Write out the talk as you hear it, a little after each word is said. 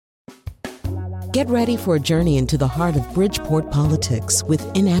Get ready for a journey into the heart of Bridgeport politics with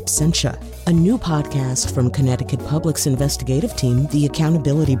In Absentia, a new podcast from Connecticut Public's investigative team, The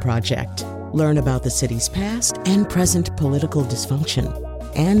Accountability Project. Learn about the city's past and present political dysfunction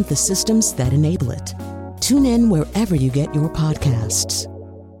and the systems that enable it. Tune in wherever you get your podcasts.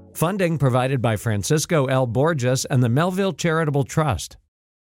 Funding provided by Francisco L. Borges and the Melville Charitable Trust.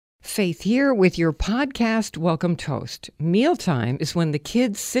 Faith here with your podcast Welcome Toast. Mealtime is when the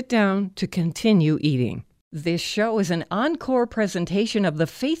kids sit down to continue eating. This show is an encore presentation of the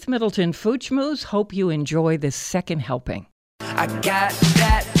Faith Middleton Food Schmooze. Hope you enjoy this second helping. I got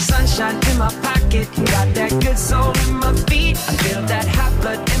that sunshine in my pocket, got that good soul in my feet. I feel that hot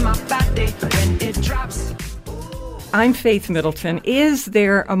blood in my body when it drops. I'm Faith Middleton. Is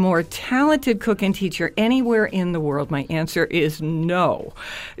there a more talented cook and teacher anywhere in the world? My answer is no.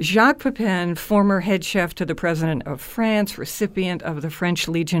 Jacques Pepin, former head chef to the President of France, recipient of the French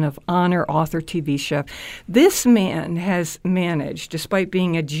Legion of Honor, author, TV chef. This man has managed, despite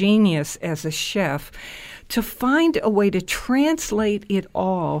being a genius as a chef, to find a way to translate it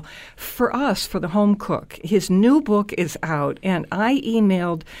all for us, for the home cook. His new book is out, and I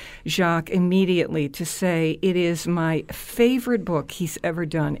emailed Jacques immediately to say it is my favorite book he's ever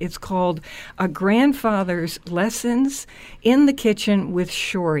done. It's called A Grandfather's Lessons in the Kitchen with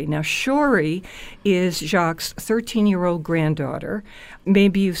Shori. Now, Shori is Jacques' 13-year-old granddaughter.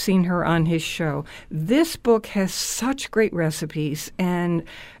 Maybe you've seen her on his show. This book has such great recipes, and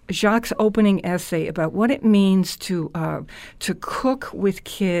Jacques' opening essay about what it means to cook with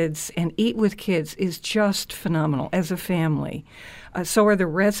kids and eat with kids is just phenomenal as a family. So are the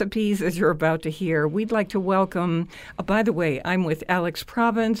recipes, as you're about to hear. We'd like to welcome, by the way, I'm with Alex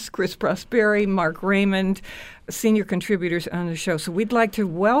Province, Chris Prosperi, Mark Raymond, senior contributors on the show. So we'd like to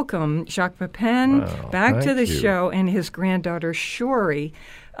welcome Jacques Pepin back to the show and his granddaughter, Shori.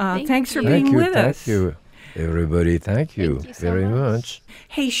 Thanks for being with us. Thank you. Everybody, thank you very much.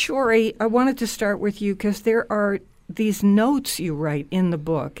 Hey, Shori, I wanted to start with you because there are these notes you write in the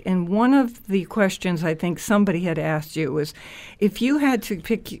book. And one of the questions I think somebody had asked you was, if you had to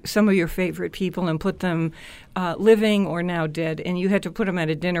pick some of your favorite people and put them living or now dead, and you had to put them at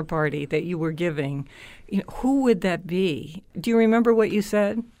a dinner party that you were giving, who would that be? Do you remember what you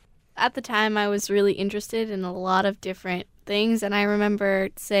said? At the time, I was really interested in a lot of different things, and I remember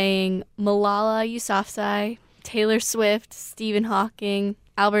saying Malala Yousafzai, Taylor Swift, Stephen Hawking,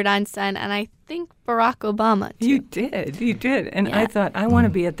 Albert Einstein, and I think Barack Obama, too. You did. And yeah. I thought, I want to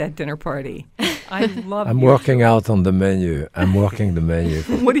be at that dinner party. I love I'm working out on the menu. I'm working the menu.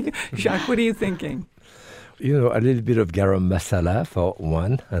 Jacques, what are you thinking? A little bit of garam masala for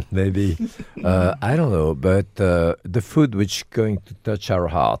one, and maybe, I don't know, but the food which is going to touch our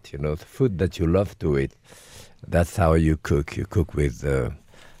heart, the food that you love to eat, that's how you cook. You cook with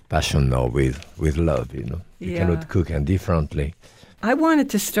passion or with love, You cannot cook indifferently. I wanted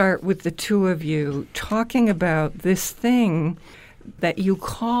to start with the two of you talking about this thing that you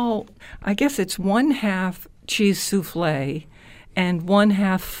call, I guess it's 1/2 cheese souffle and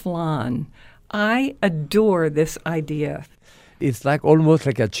 1/2 flan. I adore this idea. It's almost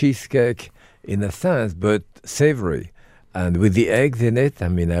like a cheesecake in a sense, but savory. And with the eggs in it, I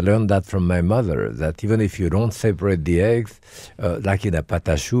learned that from my mother, that even if you don't separate the eggs, like in a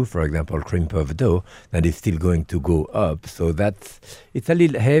pâte à choux, for example, cream puff dough, then it's still going to go up. So it's a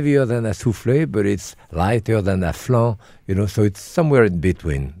little heavier than a soufflé, but it's lighter than a flan, so it's somewhere in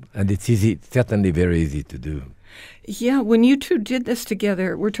between. And it's easy, certainly very easy to do. Yeah, when you two did this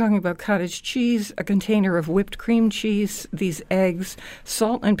together, we're talking about cottage cheese, a container of whipped cream cheese, these eggs,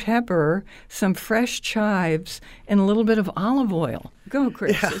 salt and pepper, some fresh chives, and a little bit of olive oil. Go,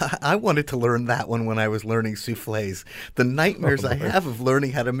 Chris. Yeah, I wanted to learn that one when I was learning soufflés. The nightmares I have of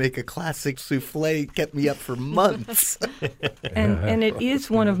learning how to make a classic soufflé kept me up for months. and it is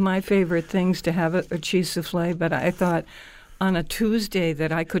one of my favorite things to have a cheese soufflé, but I thought on a Tuesday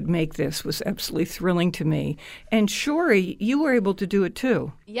that I could make this was absolutely thrilling to me. And Shori, you were able to do it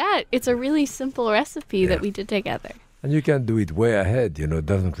too. Yeah, it's a really simple recipe that we did together. And you can do it way ahead, it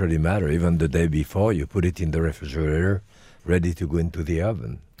doesn't really matter. Even the day before, you put it in the refrigerator, ready to go into the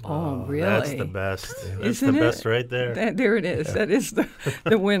oven. Oh, really? That's the best. That's Isn't the best right there. There it is. That is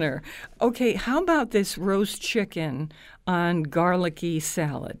the winner. Okay, how about this roast chicken on garlicky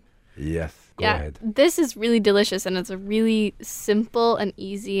salad? Yes. Go ahead. This is really delicious, and it's a really simple and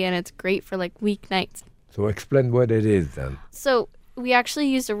easy, and it's great for weeknights. So explain what it is then. So we actually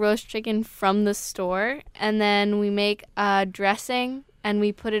used a roast chicken from the store, and then we make a dressing, and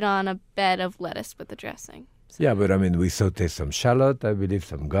we put it on a bed of lettuce with the dressing. So. Yeah, but we saute some shallot, I believe,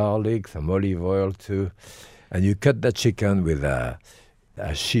 some garlic, some olive oil too, and you cut the chicken with a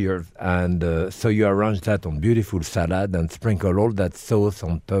sheared. And so you arrange that on beautiful salad and sprinkle all that sauce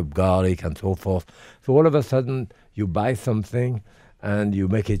on top, garlic and so forth. So all of a sudden, you buy something and you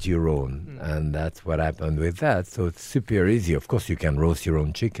make it your own. And that's what happened with that. So it's super easy. Of course, you can roast your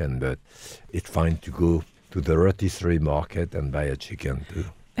own chicken, but it's fine to go to the rotisserie market and buy a chicken too.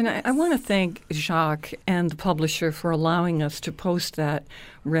 And I want to thank Jacques and the publisher for allowing us to post that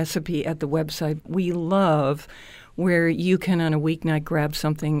recipe at the website. We love where you can, on a weeknight, grab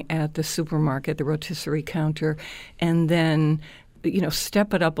something at the supermarket, the rotisserie counter, and then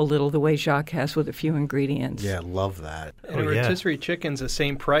step it up a little the way Jacques has with a few ingredients. Yeah, love that. And a rotisserie chicken's the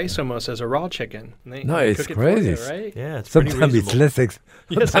same price almost as a raw chicken. No, it's crazy. Right? Yeah, it's sometimes pretty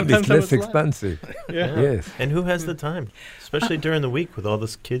reasonable. Sometimes it's less expensive. Yeah. Yes. And who has the time, especially during the week with all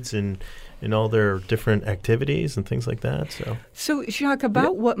those kids and all their different activities and things like that. So Jacques,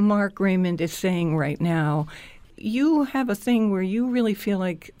 about what Mark Raymond is saying right now, you have a thing where you really feel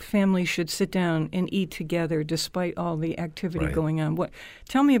like families should sit down and eat together despite all the activity going on.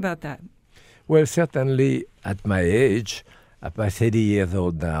 Tell me about that. Well, certainly at my age, at my 80 years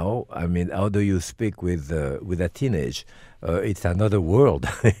old now, I mean, how do you speak with a teenage? It's another world.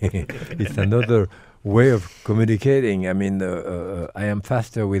 It's another way of communicating. I mean, I am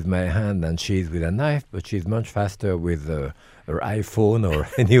faster with my hand than she is with a knife, but she's much faster with her iPhone or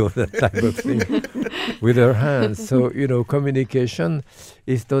any other type of thing with her hands. So, communication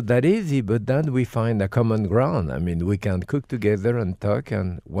is not that easy, but then we find a common ground. I mean, we can cook together and talk,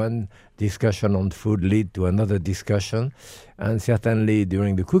 and one discussion on food lead to another discussion, and certainly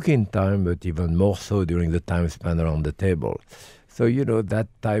during the cooking time, but even more so during the time spent around the table. So, that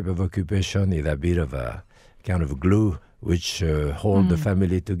type of occupation is a bit of a kind of glue which hold the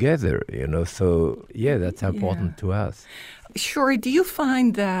family together, So, yeah, that's important to us. Shori, do you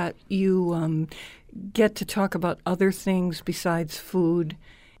find that you get to talk about other things besides food?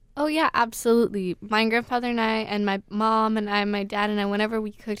 Oh, yeah, absolutely. My grandfather and I, and my mom and I, my dad and I, whenever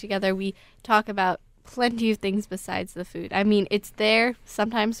we cook together, we talk about plenty of things besides the food. I mean, it's there.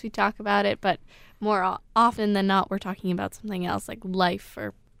 Sometimes we talk about it, but more often than not, we're talking about something else like life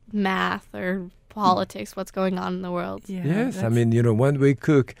or math or politics, what's going on in the world. Yeah, yes, I mean, when we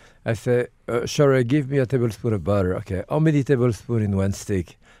cook, I say, Shori, give me a tablespoon of butter. Okay, how many tablespoons in one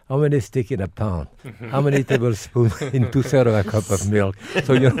stick? How many stick in a pound? How many tablespoons in 2/3 of a cup of milk?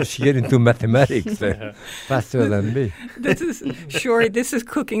 So, she get into mathematics faster than me. Shori, this is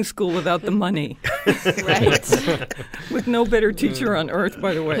cooking school without the money. Right. With no better teacher on earth,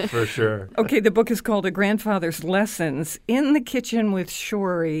 by the way. For sure. Okay, the book is called A Grandfather's Lessons. In the Kitchen with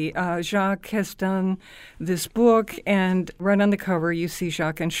Shori, Jacques has done this book, and right on the cover you see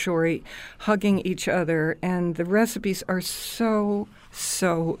Jacques and Shori hugging each other, and the recipes are so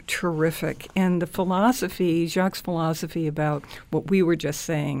terrific. And the philosophy, Jacques' philosophy about what we were just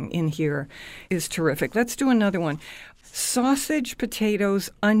saying in here is terrific. Let's do another one. Sausage,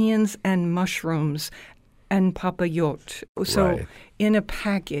 potatoes, onions, and mushrooms, and papayote. So in a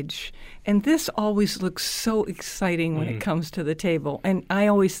package. And this always looks so exciting when it comes to the table. And I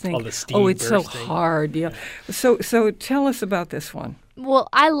always think, it's bursting. So hard. Yeah. So tell us about this one. Well,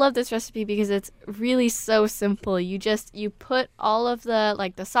 I love this recipe because it's really so simple. You put all of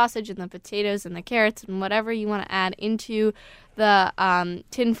the sausage and the potatoes and the carrots and whatever you want to add into the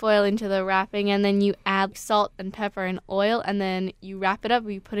tin foil, into the wrapping, and then you add salt and pepper and oil, and then you wrap it up,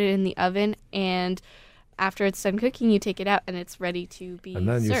 you put it in the oven, and after it's done cooking, you take it out and it's ready to be served. And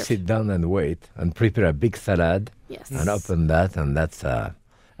then you sit down and wait and prepare a big salad and open that, and that's a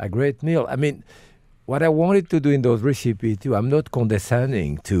great meal. I mean, what I wanted to do in those recipes too, I'm not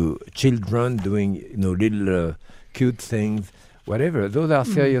condescending to children doing little cute things, whatever. Those are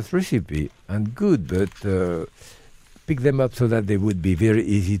serious recipes and good, but pick them up so that they would be very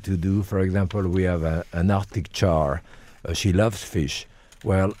easy to do. For example, we have an Arctic char. She loves fish.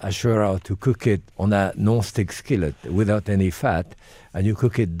 Well, I show her how to cook it on a non-stick skillet without any fat, and you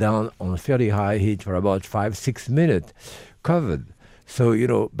cook it down on a fairly high heat for about 5-6 minutes, covered.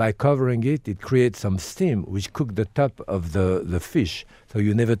 So, by covering it, it creates some steam, which cooks the top of the fish. So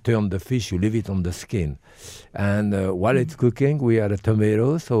you never turn the fish, you leave it on the skin. And while it's cooking, we add a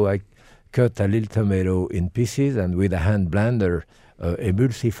tomato. So I cut a little tomato in pieces and with a hand blender,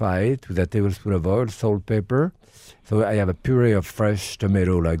 emulsify it with a tablespoon of oil, salt, pepper. So I have a puree of fresh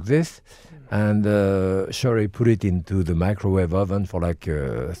tomato like this. And Shori put it into the microwave oven for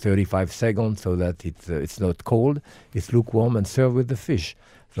 35 seconds so that it's not cold. It's lukewarm and served with the fish.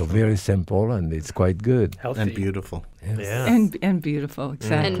 So very simple, and it's quite good. Healthy. And beautiful. Yeah. And beautiful,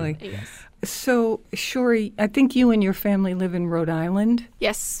 exactly. And, yes. So, Shori, I think you and your family live in Rhode Island.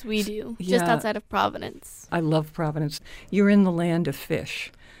 Yes, we do. Just Yeah. outside of Providence. I love Providence. You're in the land of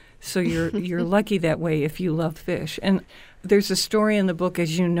fish. So you're lucky that way if you love fish. And there's a story in the book,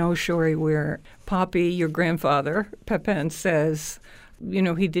 as you know, Shori, where Poppy, your grandfather, Pepin, says,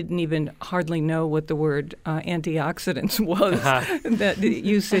 he didn't even hardly know what the word antioxidants was. That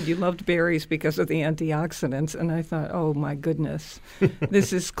you said you loved berries because of the antioxidants. And I thought, oh, my goodness,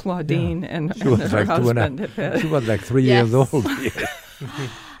 this is Claudine and She was her like husband. She was like 3 Yes. years old. Yes.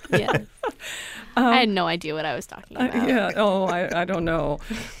 Yeah. I had no idea what I was talking about. I don't know.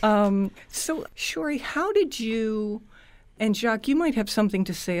 So, Shori, how did you, and Jacques, you might have something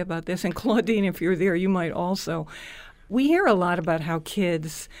to say about this, and Claudine, if you're there, you might also. We hear a lot about how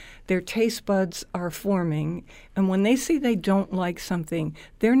kids, their taste buds are forming, and when they say they don't like something,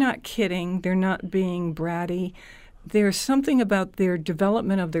 they're not kidding, they're not being bratty. There's something about their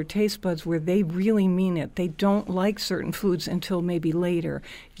development of their taste buds where they really mean it. They don't like certain foods until maybe later.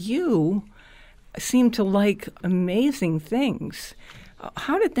 You seem to like amazing things.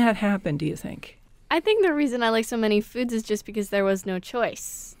 How did that happen, do you think? I think the reason I like so many foods is just because there was no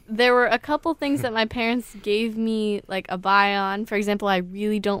choice. There were a couple things that my parents gave me like a buy on. For example, I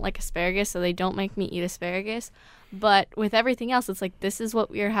really don't like asparagus, so they don't make me eat asparagus. But with everything else, it's like, this is what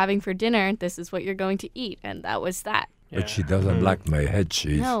we are having for dinner. This is what you're going to eat. And that was that. But she doesn't like my head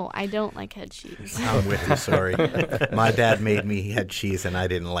cheese. No, I don't like head cheese. I'm with you, sorry. My dad made me head cheese, and I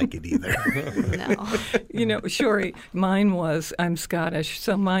didn't like it either. No. Shori, mine was, I'm Scottish,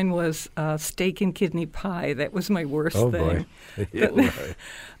 so mine was steak and kidney pie. That was my worst thing. Boy. Yeah, right.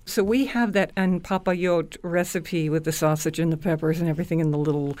 So we have that en papillote recipe with the sausage and the peppers and everything in the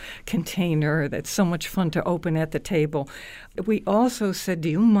little container. That's so much fun to open at the table. We also said, do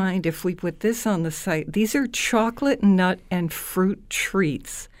you mind if we put this on the site? These are chocolate, nut, and fruit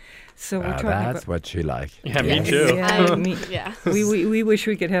treats. So we're talking That's about what she likes. Yeah, me too. Yeah. We wish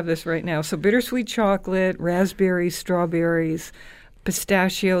we could have this right now. So bittersweet chocolate, raspberries, strawberries,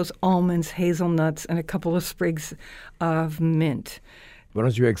 pistachios, almonds, hazelnuts, and a couple of sprigs of mint. Why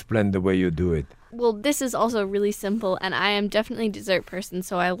don't you explain the way you do it? Well, this is also really simple, and I am definitely a dessert person,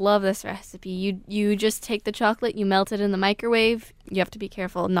 so I love this recipe. You just take the chocolate, you melt it in the microwave. You have to be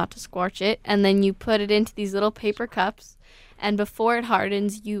careful not to scorch it, and then you put it into these little paper cups, and before it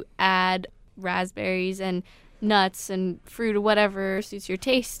hardens, you add raspberries and nuts and fruit or whatever suits your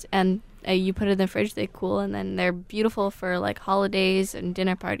taste, and you put it in the fridge, they cool, and then they're beautiful for like holidays and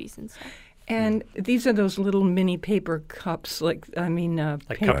dinner parties and stuff. And these are those little mini paper cups, paper,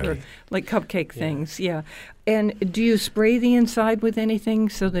 cupcake. like cupcake things, yeah. And do you spray the inside with anything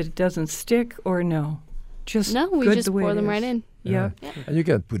so that it doesn't stick, or no? No, we good just the way pour it them is? right in. Yeah. And you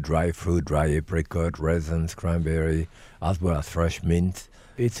can put dry fruit, dry apricot, raisins, cranberry, as well as fresh mint.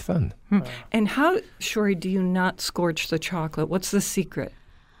 It's fun. And how, Shori, do you not scorch the chocolate? What's the secret?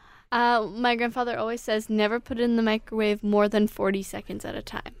 My grandfather always says never put it in the microwave more than 40 seconds at a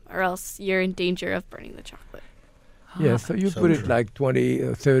time, or else you're in danger of burning the chocolate. Yeah, so you So put true. it like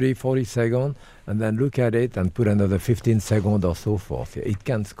 20, 30, 40 seconds, and then look at it and put another 15 seconds or so forth. It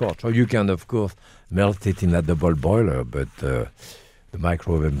can scorch. Or you can, of course, melt it in a double boiler, but the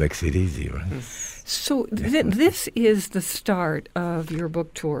microwave makes it easy, right? So this is the start of your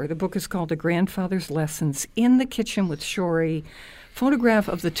book tour. The book is called A Grandfather's Lessons, In the Kitchen with Shori. Photograph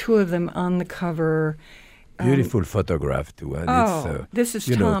of the two of them on the cover. Beautiful photograph, too. And this is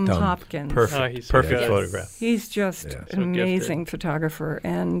you know, Tom Hopkins. Perfect. he's Perfect so photograph. He's just Yeah. an amazing photographer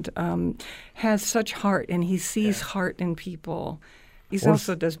and has such heart, and he sees heart in people. He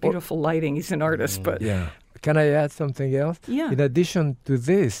also does beautiful lighting. He's an artist, but Yeah. Can I add something else? Yeah. In addition to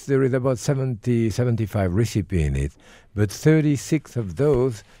this, there is about 75 recipes in it, but 36 of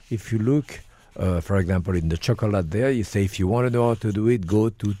those, if you look, for example, in the chocolate there, you say, if you want to know how to do it, go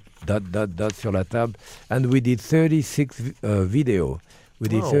to ... sur la table. And we did 36 video. We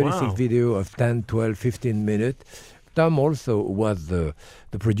did 36 video of 10, 12, 15 minutes. Tom also was the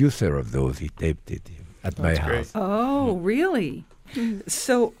producer of those. He taped it at my house. Oh, really?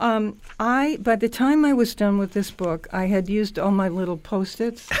 So by the time I was done with this book, I had used all my little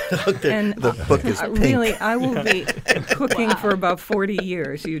Post-its. And The book is pink. really, I will be cooking for about 40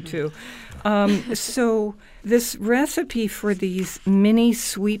 years, you two. So this recipe for these mini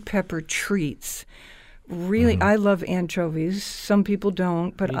sweet pepper treats, really, I love anchovies. Some people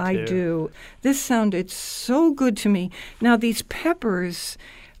don't, but Me I too. do. This sounded so good to me. Now, these peppers...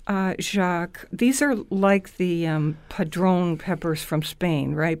 Jacques, these are like the padron peppers from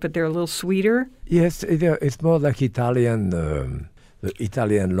Spain, right? But they're a little sweeter. Yes, it's more like Italian the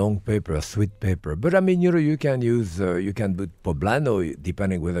Italian long paper, sweet paper. But I mean, you can use, you can put poblano,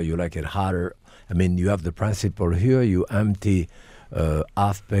 depending whether you like it hotter. I mean, you have the principle here. You empty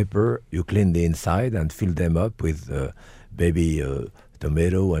half paper, you clean the inside and fill them up with baby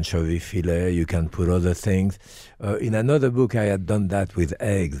tomato, anchovy fillet. You can put other things. In another book, I had done that with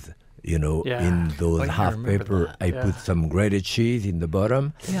eggs. In those half paper, I put some grated cheese in the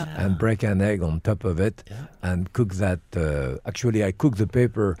bottom and break an egg on top of it and cook that. Actually, I cook the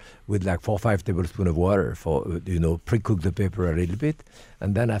paper with like 4 or 5 tablespoons of water pre-cook the paper a little bit.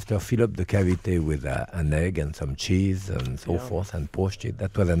 And then after, fill up the cavity with an egg and some cheese and so forth and poach it.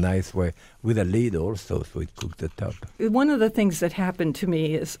 That was a nice way with a lid also, so it cooked the top. One of the things that happened to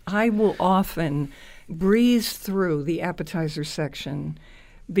me is I will often breeze through the appetizer section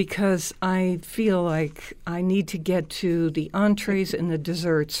because I feel like I need to get to the entrees and the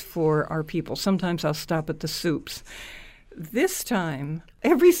desserts for our people. Sometimes I'll stop at the soups. This time,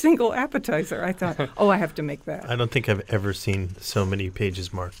 every single appetizer, I thought, I have to make that. I don't think I've ever seen so many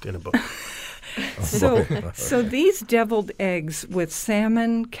pages marked in a book. So these deviled eggs with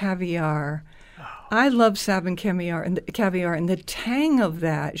salmon, caviar. I love salmon, caviar, and the tang of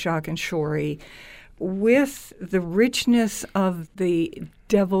that, Jacques and Shori, with the richness of the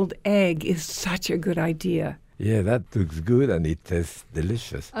deviled egg is such a good idea. Yeah, that looks good and it tastes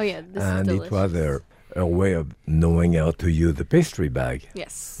delicious. Oh, yeah, this and is delicious. It was a way of knowing how to use the pastry bag.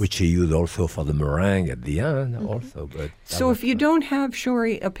 Yes. Which he used also for the meringue at the end also. But so if you don't have,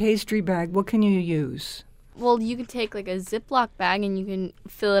 Shori, a pastry bag, what can you use? Well, you can take like a Ziploc bag and you can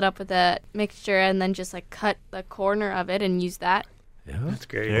fill it up with that mixture and then just like cut the corner of it and use that. Yeah, that's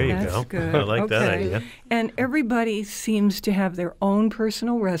great. There you That's go. Good. I like that idea. And everybody seems to have their own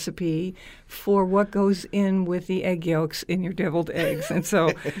personal recipe for what goes in with the egg yolks in your deviled eggs. And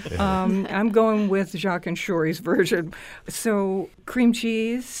so I'm going with Jacques and Shori's version. So cream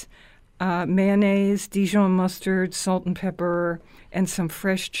cheese, mayonnaise, Dijon mustard, salt and pepper, and some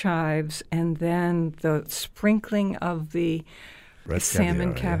fresh chives, and then the sprinkling of the red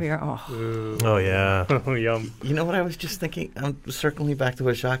salmon caviar. Oh, yeah. Oh, yum. You know what I was just thinking? I'm circling back to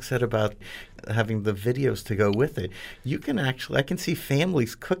what Jacques said about having the videos to go with it. You can actually, I can see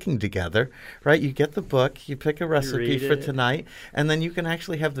families cooking together, right? You get the book, you pick a recipe for tonight, and then you can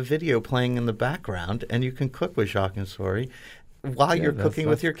actually have the video playing in the background, and you can cook with Jacques and Shori while you're cooking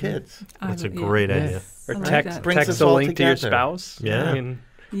with your kids. That's a great idea. Or like text us a all link to your together. spouse. Yeah. I mean,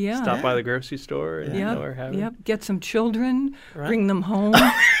 Yeah. stop by the grocery store and or have Yep. Get some children, Right. bring them home.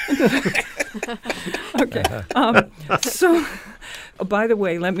 Okay. So, by the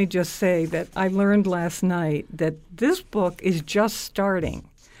way, let me just say that I learned last night that this book is just starting,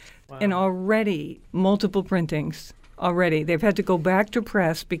 and already multiple printings. Already, they've had to go back to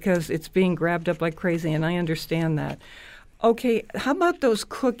press because it's being grabbed up like crazy, and I understand that. Okay, how about those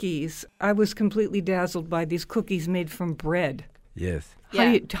cookies? I was completely dazzled by these cookies made from bread. Yes.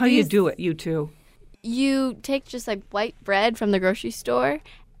 How do you do it, you two? You take just like white bread from the grocery store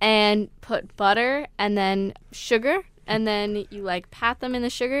and put butter and then sugar, and then you like pat them in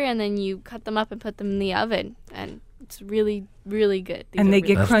the sugar, and then you cut them up and put them in the oven, and it's really, really good. These And are they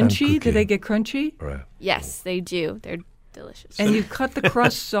really get That's crunchy? Do cookie. they get crunchy? Right. Yes, they do. They're delicious. And you cut the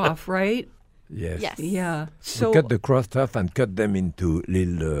crusts off, right? Yes. Yes. Yeah. We So cut the crust off and cut them into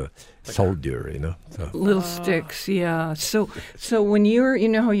little soldier, So. little sticks, yeah. So when you're, you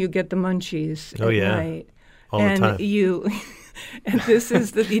know how you get the munchies Oh, at yeah. night, All the and time. and this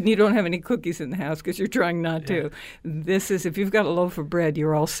is you don't have any cookies in the house because you're trying not to. This is if you've got a loaf of bread,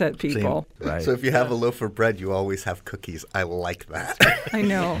 you're all set, people. Right. So if you have a loaf of bread, you always have cookies. I like that. I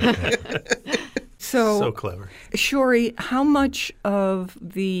know. So clever. Shori, how much of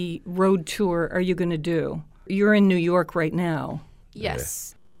the road tour are you going to do? You're in New York right now.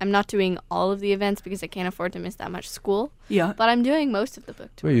 Yes. I'm not doing all of the events because I can't afford to miss that much school. Yeah. But I'm doing most of the book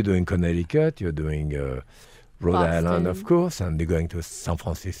tour. Well, you're doing Connecticut, you're doing Rhode Island, of Boston. course, and you're going to San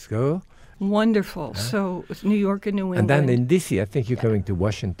Francisco. Wonderful. So it's New York and New And England. then in D.C., I think you're coming to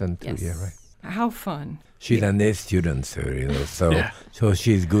Washington too. Yes. Yeah, right. How fun. She's an A student, so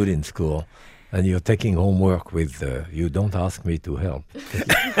she's good in school. And you're taking homework with, you don't ask me to help.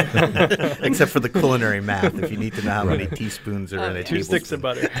 Except for the culinary math, if you need to know how many teaspoons are in a 2 tablespoon. sticks of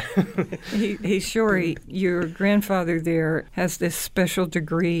butter. Hey, Shori, your grandfather there has this special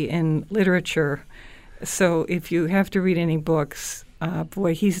degree in literature. So if you have to read any books,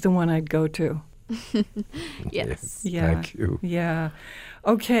 boy, he's the one I'd go to. Yes. Yeah. Thank you. Yeah.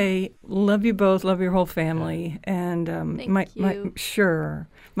 Okay. Love you both. Love your whole family. And Thank you. Sure.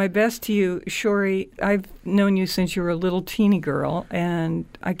 My best to you, Shori. I've known you since you were a little teeny girl, and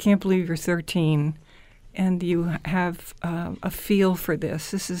I can't believe you're 13. and you have a feel for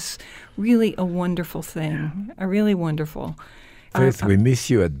this. This is really a wonderful thing, really wonderful. Faith, we miss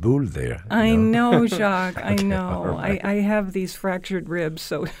you at Bull there. I know, Jacques, I know. Right. I have these fractured ribs,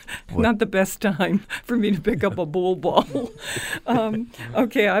 so not the best time for me to pick up a bull ball.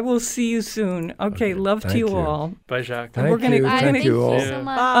 Okay, I will see you soon. Okay, love to you all. Bye, Jacques. Thank you all. So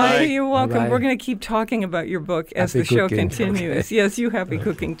much. You're welcome. Bye-bye. We're going to keep talking about your book as Happy the show cooking. continues. Okay. Yes, you happy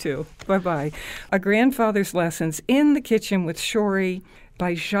cooking too. Bye-bye. A Grandfather's Lessons in the Kitchen with Shorey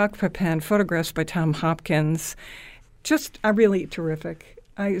by Jacques Pepin, photographs by Tom Hopkins. Just really terrific.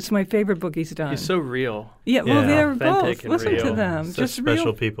 It's my favorite book he's done. He's so real. Yeah, well, they're authentic both. and Listen real. to them. Such Just special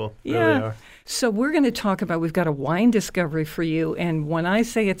real. people. Yeah. Really are. So we're going to talk about, we've got a wine discovery for you, and when I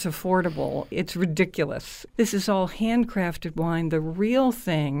say it's affordable, it's ridiculous. This is all handcrafted wine, the real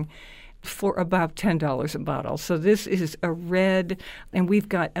thing, for about $10 a bottle. So this is a red, and we've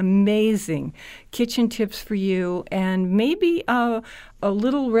got amazing kitchen tips for you, and maybe a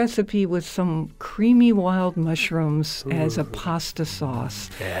little recipe with some creamy wild mushrooms as a pasta sauce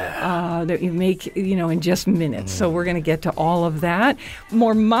that you make, in just minutes. So we're going to get to all of that.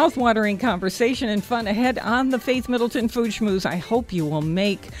 More mouth-watering conversation and fun ahead on the Faith Middleton Food Schmooze. I hope you will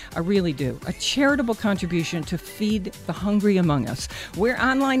make, I really do, a charitable contribution to feed the hungry among us. We're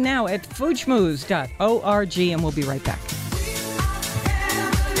online now at foodschmooze.org, and we'll be right back.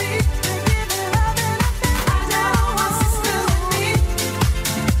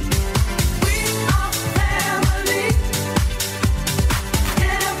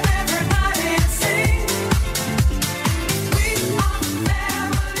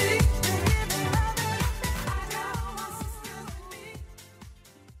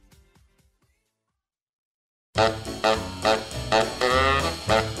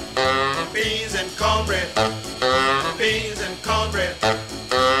 Beans and cornbread. Beans and cornbread.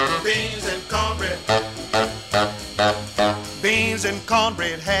 Beans and cornbread. Beans and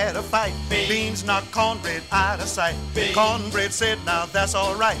cornbread had a fight. Beans knocked cornbread out of sight. Cornbread said, now that's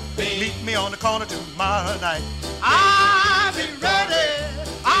all right. Meet me on the corner tomorrow night. I'll be ready.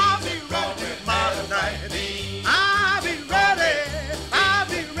 I'll be ready tomorrow night. I'll be ready. I'll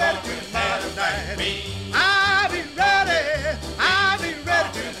be ready tomorrow night. I'll be ready. I'll be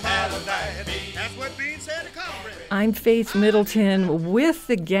ready tomorrow night. That's what Beans said to cornbread. I'm Faith Middleton with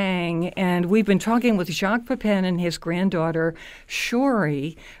the gang, and we've been talking with Jacques Pepin and his granddaughter,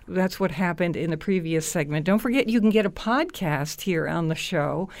 Shorey. That's what happened in the previous segment. Don't forget, you can get a podcast here on the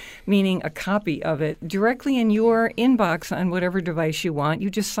show, meaning a copy of it, directly in your inbox on whatever device you want. You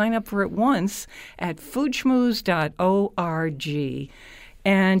just sign up for it once at foodschmooze.org.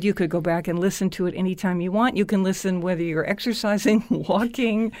 And you could go back and listen to it anytime you want. You can listen whether you're exercising,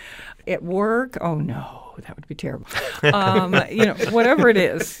 walking, at work. Oh, no, that would be terrible. Whatever it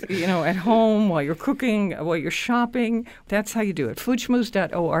is, at home, while you're cooking, while you're shopping. That's how you do it.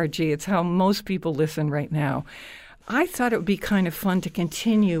 Foodschmooze.org. It's how most people listen right now. I thought it would be kind of fun to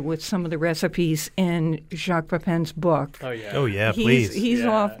continue with some of the recipes in Jacques Pepin's book. Oh, yeah. Oh, yeah, please. He's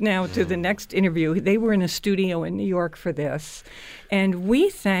off now to the next interview. They were in a studio in New York for this. And we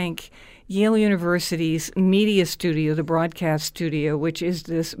thank Yale University's media studio, the broadcast studio, which is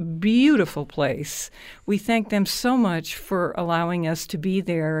this beautiful place. We thank them so much for allowing us to be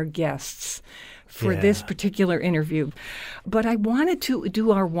their guests for this particular interview. But I wanted to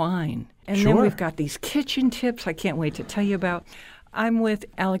do our wine. And then we've got these kitchen tips I can't wait to tell you about. I'm with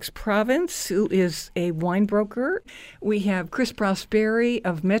Alex Province, who is a wine broker. We have Chris Prosperi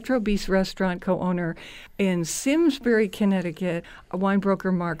of Metro Beast Restaurant, co-owner in Simsbury, Connecticut, a wine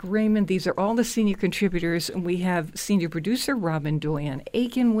broker, Mark Raymond. These are all the senior contributors. And we have senior producer Robin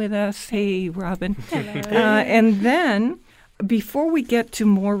Doyen-Aiken with us. Hey, Robin. Hello. And then, before we get to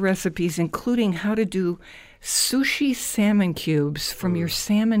more recipes, including how to do sushi salmon cubes from your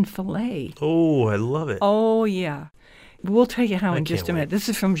salmon fillet. Oh, I love it. Oh, yeah. We'll tell you how in just a minute. wait. This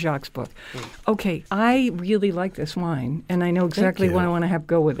is from Jacques' book. Okay, I really like this wine, and I know exactly you. what I want to have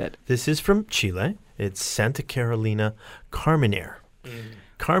go with it. This is from Chile. It's Santa Carolina Carmenere.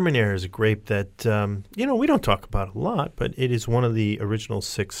 Carmenere is a grape that, we don't talk about a lot, but it is one of the original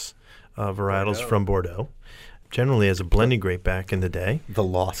 6 varietals from Bordeaux. Generally as a blended grape back in the day. The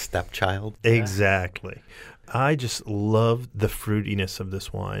lost stepchild. Exactly. I just love the fruitiness of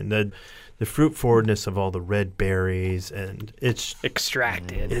this wine. The fruit forwardness of all the red berries, and it's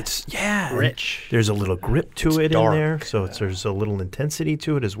extracted. It's rich. There's a little grip to it dark. in there, so there's a little intensity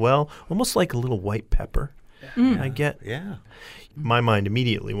to it as well, almost like a little white pepper. I get. Yeah. My mind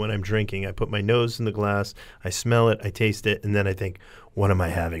immediately when I'm drinking, I put my nose in the glass, I smell it, I taste it, and then I think, what am I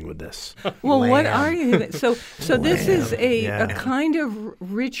having with this? Well, what Lamb. are you? So this is a Yeah. kind of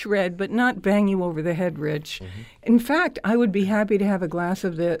rich red, but not bang you over the head rich. Mm-hmm. In fact, I would be happy to have a glass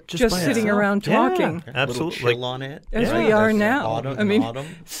of it just by sitting itself. around Yeah. talking. Absolutely. Little chill on it. As Yeah. we are That's now. autumn- I mean, autumn.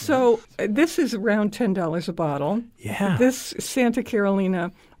 so this is around $10 a bottle. Yeah. This Santa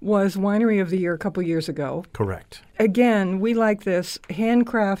Carolina was Winery of the Year a couple years ago. Correct. Again, we like this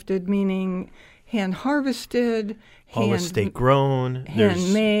handcrafted, meaning hand harvested, All estate grown. There's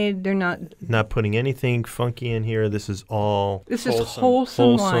handmade. They're not. not putting anything funky in here. This is all This is wholesome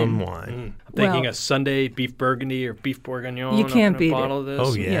wholesome wine. wine. I'm thinking Well- a Sunday beef burgundy or beef bourguignon. You can't open a beat bottle it.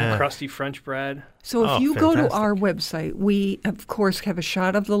 Of this. Oh, yeah. Crusty French bread. So if Oh, you go to fantastic. our website, we, of course, have a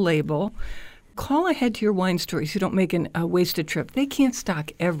shot of the label. Call ahead to your wine store so you don't make a wasted trip. They can't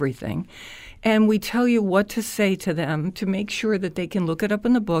stock everything. And we tell you what to say to them to make sure that they can look it up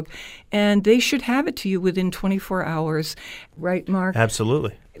in the book. And they should have it to you within 24 hours. Right, Mark?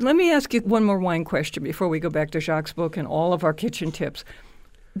 Absolutely. Let me ask you one more wine question before we go back to Jacques' book and all of our kitchen tips.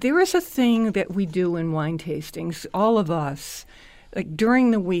 There is a thing that we do in wine tastings, all of us. Like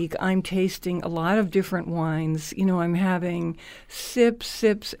during the week, I'm tasting a lot of different wines. You know, I'm having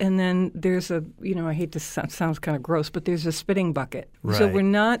sips, and then there's a, I hate to sounds kind of gross, but there's a spitting bucket. So Right. we're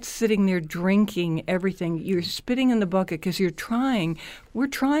not sitting there drinking everything. You're spitting in the bucket because we're trying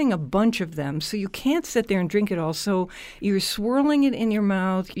a bunch of them. So you can't sit there and drink it all. So you're swirling it in your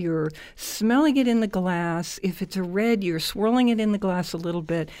mouth. You're smelling it in the glass. If it's a red, you're swirling it in the glass a little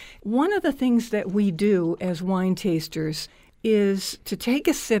bit. One of the things that we do as wine tasters is to take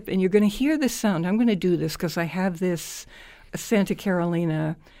a sip, and you're going to hear this sound. I'm going to do this because I have this Santa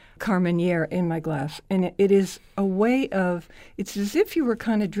Carolina Carmenere in my glass. And it is a way of, it's as if you were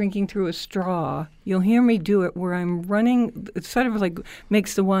kind of drinking through a straw. You'll hear me do it where I'm running, it sort of like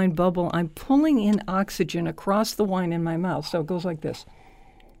makes the wine bubble. I'm pulling in oxygen across the wine in my mouth. So it goes like this.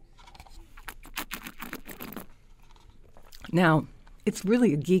 Now, it's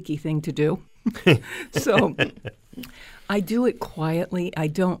really a geeky thing to do. So I do it quietly. I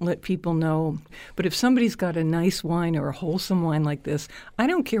don't let people know. But if somebody's got a nice wine or a wholesome wine like this, I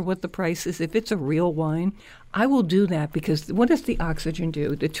don't care what the price is. If it's a real wine, I will do that because what does the oxygen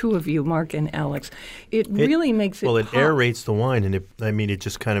do? The two of you, Mark and Alex, it really makes it Well, it pop. aerates the wine, and it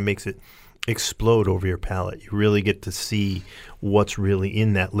just kind of makes it explode over your palate. You really get to see what's really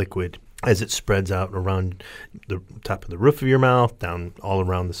in that liquid as it spreads out around the top of the roof of your mouth, down all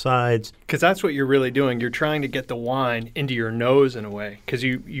around the sides. Because that's what you're really doing. You're trying to get the wine into your nose in a way because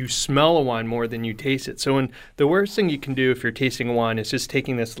you smell a wine more than you taste it. So the worst thing you can do if you're tasting a wine is just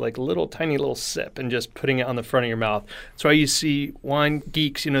taking this like tiny little sip and just putting it on the front of your mouth. That's why you see wine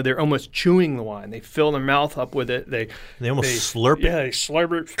geeks, they're almost chewing the wine. They fill their mouth up with it. They almost slurp it. Yeah, they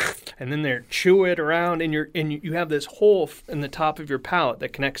slurp it, and then they chew it around, and you have this hole in the top of your palate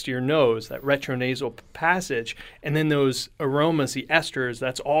that connects to your nose, that retronasal passage, and then those aromas, the esters,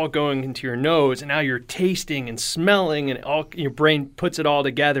 that's all going into your nose, and now you're tasting and smelling, and your brain puts it all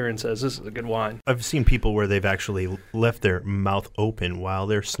together and says, this is a good wine. I've seen people where they've actually left their mouth open while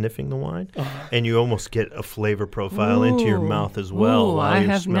they're sniffing the wine, and you almost get a flavor profile into your mouth as well. Ooh, while I you're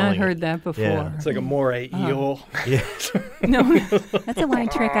have not smelling heard it. that before. Yeah. It's like a moray eel. Yeah. No, That's a wine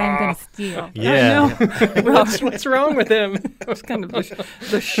trick I'm going to steal. Yeah. I know. What's wrong with him? It's kind of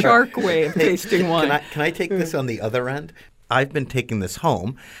the shark way of tasting wine. Can I take this on the other end? I've been taking this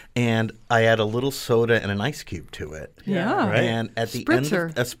home, and I add a little soda and an ice cube to it. Yeah. Right. And at the Spritzer.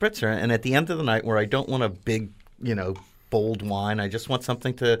 end, a spritzer, and at the end of the night, where I don't want a big, bold wine, I just want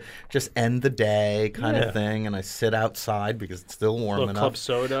something to just end the day, kind of thing. And I sit outside because it's still warm Little enough. club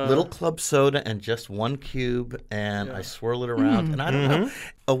soda. Little club soda and just one cube, and I swirl it around. And I don't know,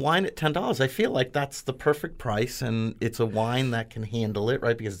 a wine at $10, I feel like that's the perfect price, and it's a wine that can handle it,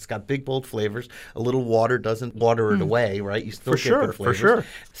 right? Because it's got big, bold flavors. A little water doesn't water it away, right? You still For get sure, good for flavors. sure.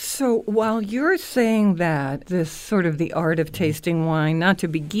 So while you're saying that, this sort of the art of tasting wine, not to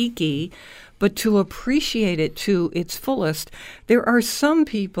be geeky, but to appreciate it to its fullest, there are some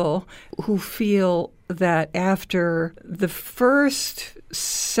people who feel that after the first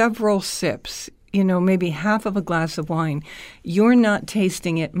several sips, maybe half of a glass of wine, you're not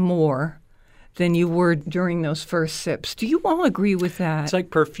tasting it more than you were during those first sips. Do you all agree with that? It's like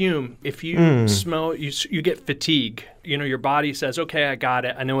perfume. If you smell, you get fatigue. Your body says, okay, I got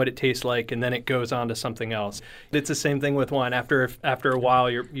it. I know what it tastes like. And then it goes on to something else. It's the same thing with wine. After a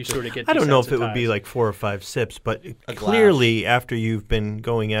while, you sort of get I don't know if it would be desensitized. like 4 or 5 sips, but A clearly after you've been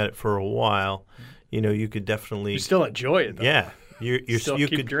going at it for a while, you could definitely You still enjoy it, though. Yeah. Still you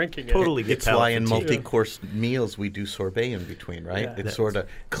keep could drinking it. totally get It's why in palate fatigue. multi-course meals we do sorbet in between, right? Yeah. It sort of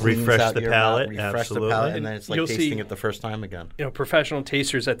cleans Refresh out the your palate, mouth, refresh absolutely. the palate, and then it's like You'll tasting see- it the first time again. Professional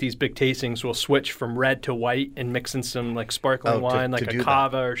tasters at these big tastings will switch from red to white and mix in some like sparkling wine, like to a do that.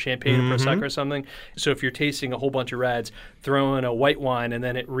 cava or champagne or Mm-hmm. prosecco or something. So if you're tasting a whole bunch of reds, throw in a white wine, and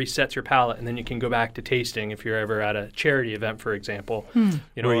then it resets your palate, and then you can go back to tasting if you're ever at a charity event, for example. Where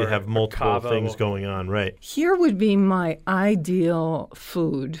you or have multiple cava things or- going on, right? Here would be my ideal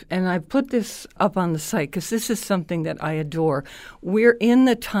food, and I put this up on the site because this is something that I adore. We're in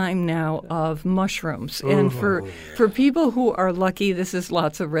the time now of mushrooms, and for people who are lucky, this is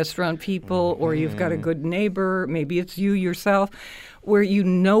lots of restaurant people, or you've got a good neighbor, maybe it's you yourself, where you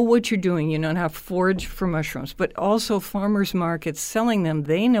know what you're doing. You know how to forage for mushrooms, but also farmers markets selling them,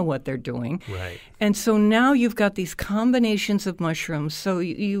 they know what they're doing. Right. And so now you've got these combinations of mushrooms. So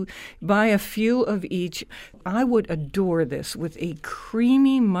you buy a few of each. I would adore this with a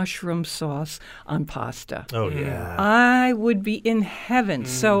creamy mushroom sauce on pasta. Oh, yeah. I would be in heaven.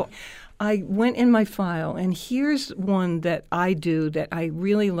 So I went in my file, and here's one that I do that I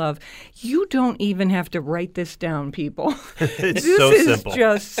really love. You don't even have to write this down, people. It's this so is simple.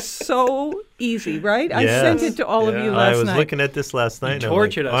 just so easy, right? I sent it to all of you I last was night. looking at this last night. and I'm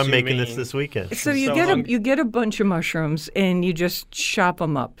tortured like, us, I'm you making mean. this weekend. So you So get hungry. you get a bunch of mushrooms and you just chop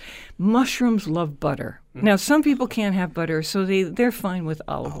them up. Mushrooms love butter. Now some people can't have butter, so they're fine with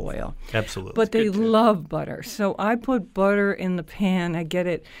olive oil. Absolutely. But they love butter. So I put butter in the pan. I get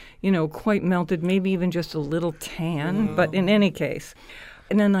it, quite melted, maybe even just a little tan, but in any case.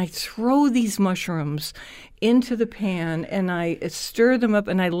 And then I throw these mushrooms into the pan and I stir them up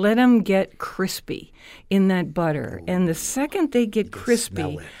and I let them get crispy in that butter. And the second they get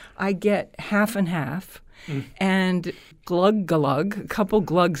crispy, I get half and half and glug, a couple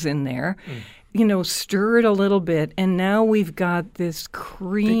glugs in there. Stir it a little bit, and now we've got this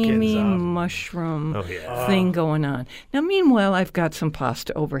creamy mushroom thing going on. Now, meanwhile, I've got some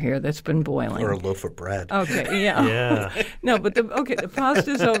pasta over here that's been boiling. Or a loaf of bread. Okay, yeah. Yeah. No, but the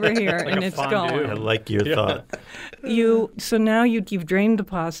pasta's over here, and a it's fondue. I going. like your thought. So now you've drained the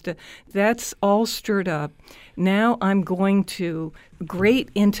pasta. That's all stirred up. Now I'm going to grate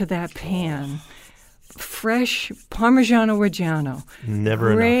into that pan fresh Parmigiano Reggiano.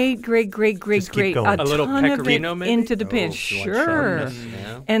 Never enough. Great. Just keep going. A A little ton of it pecorino, maybe? into the pan. you want Sure. sharpness,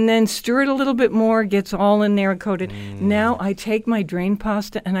 yeah. And then stir it a little bit more, gets all in there and coated. Now I take my drained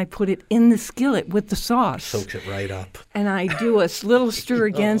pasta and I put it in the skillet with the sauce. Soaks it right up. And I do a little stir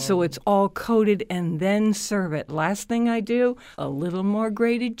again so it's all coated and then serve it. Last thing I do, a little more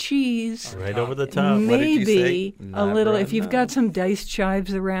grated cheese. Right over the top. What did you say? Maybe a Not little. right If you've now. got some diced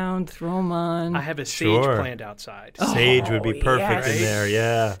chives around, throw them on. I have a sage Sure. plant outside. Sage would be perfect in yes. there,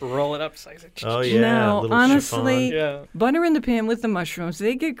 yeah. Roll it up. Slice it. Oh, yeah. Now, little honestly, chiffon. Yeah. butter in the pan with the mushrooms.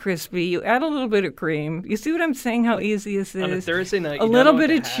 They get crispy. You add a little bit of cream. You see what I'm saying? How easy this is. On a Thursday night, a you little don't know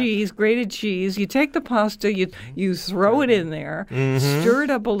bit what of to have. cheese, grated cheese. You take the pasta. You throw it in there. Stir it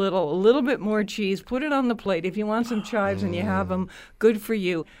up a little bit more cheese. Put it on the plate. If you want some chives and you have them, good for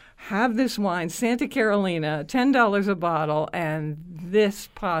you. Have this wine, Santa Carolina, $10 a bottle, and this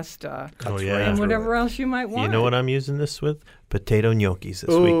pasta, Oh, yeah. and whatever else you might want. You know what I'm using this with? Potato gnocchis this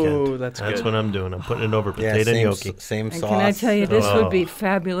Ooh, weekend. that's That's good. what I'm doing. I'm putting it over Yeah, potato same, gnocchi. same And sauce. can I tell you, this Oh. would be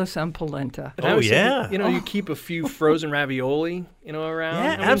fabulous on polenta. And I Oh, was thinking, yeah. you keep a few frozen ravioli, around.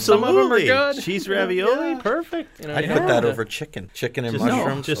 Yeah, I mean, absolutely. Some of them are good. Cheese ravioli, Yeah. perfect. I'd put that over chicken. Chicken and Just,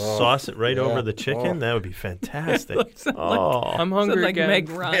 mushrooms. just Oh, sauce it right yeah. over the chicken. Oh. That would be fantastic. Oh, I'm So hungry like again. Meg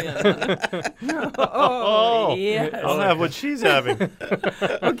Ryan. Oh, yes. I'll have what she's having.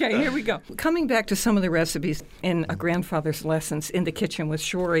 Okay, here we go. Coming back to some of the recipes in A Grandfather's Lessons in the Kitchen with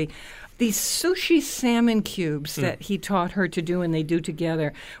Shori, these sushi salmon cubes that he taught her to do and they do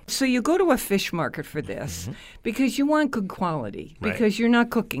together. So you go to a fish market for this because you want good quality, because you're not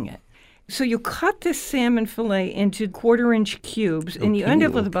cooking it. So you cut this salmon fillet into 1/4-inch cubes, and you end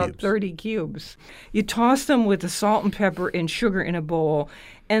up with about 30 cubes. You toss them with the salt and pepper and sugar in a bowl,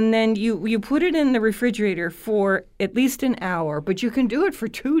 and then you put it in the refrigerator for at least an hour, but you can do it for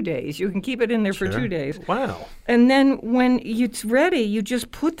 2 days. You can keep it in there for 2 days. Wow. And then when it's ready, you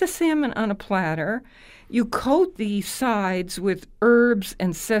just put the salmon on a platter. You coat the sides with herbs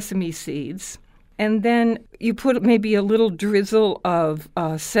and sesame seeds. And then you put maybe a little drizzle of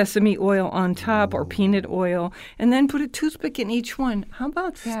sesame oil on top or peanut oil, and then put a toothpick in each one. How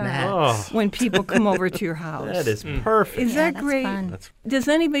about that? Oh, When people come over to your house. that is perfect. Is Yeah, that that's great? fun. Does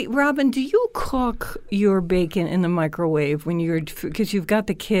anybody, Robin, do you cook your bacon in the microwave when because you've got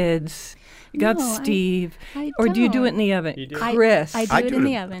the kids? You got No, Steve. I or do you do don't. it in the oven? You do? Chris. I do it in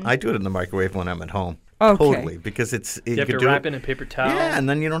the oven. I do it in the microwave when I'm at home. Okay. Totally, because You have to wrap it in a paper towel. Yeah, and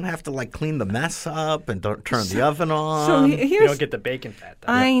then you don't have to like clean the mess up and don't turn the oven on. So You here's don't get the bacon fat.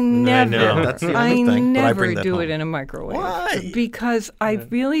 Though. I know. never, That's the only thing, but I bring that do home. it in a microwave. Why? Because I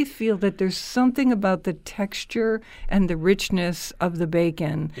really feel that there's something about the texture and the richness of the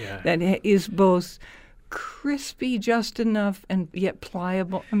bacon that is both crispy just enough and yet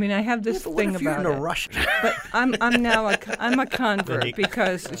pliable. I mean, I have this But what thing if you're about in a it. rush? But I'm a convert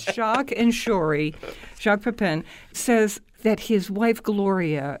because Jacques Pepin says that his wife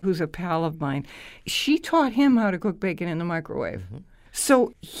Gloria, who's a pal of mine, she taught him how to cook bacon in the microwave.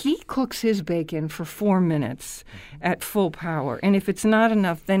 So he cooks his bacon for 4 minutes at full power. And if it's not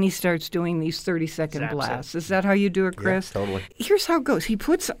enough, then he starts doing these 30-second blasts. Is that how you do it, Chris? Yeah, totally. Here's how it goes. He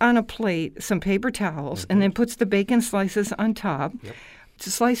puts on a plate some paper towels and then puts the bacon slices on top. The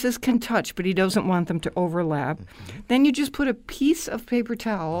slices can touch, but he doesn't want them to overlap. Then you just put a piece of paper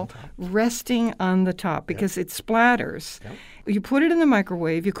towel resting on the top because it splatters. You put it in the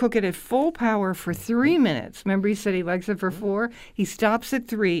microwave. You cook it at full power for 3 minutes. Remember he said he likes it for 4? He stops at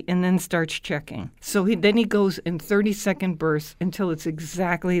 3 and then starts checking. So then he goes in 30-second bursts until it's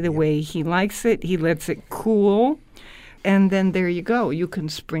exactly the way he likes it. He lets it cool. And then there you go. You can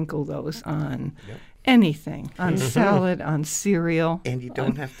sprinkle those on anything, on salad, on cereal. And you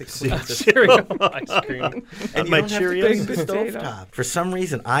don't have to clean the cereal ice cream. And you don't have to clean the stovetop. For some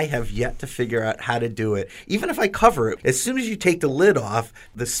reason, I have yet to figure out how to do it. Even if I cover it, as soon as you take the lid off,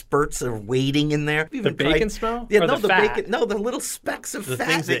 the spurts are waiting in there. The bacon smell? Yeah, or no, the fat? bacon. No, the little specks of The fat.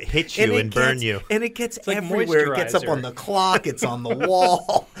 things that hit you and burn you. And it gets like everywhere. It gets up moisturizer. on the clock. It's on the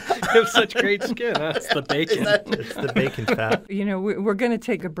wall. You have such great skin. Huh? It's the bacon. It's the bacon fat. You know, we're going to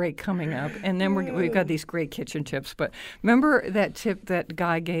take a break coming up, and then we've got these great kitchen tips. But remember that tip that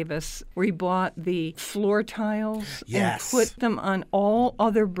Guy gave us where he bought the floor tiles and put them on all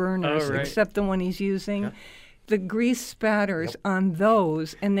other burners except the one he's using? The grease spatters on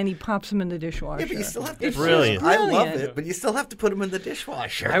those, and then he pops them in the dishwasher. Yeah, but you still have to. It's Brilliant. I love brilliant. it, but you still have to put them in the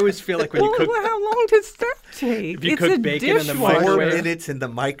dishwasher. I always feel like when you cook, How long does that take? If you it's cook a bacon in the dishwasher. 4 microwave. minutes in the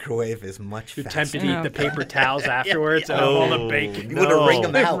microwave is much you're faster. tempted to eat the paper towels afterwards and all the bacon. You want to wring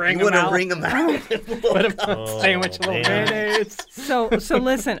them out. Wring You want to 'em out. wring them out. Put a sandwich, a little mayonnaise. So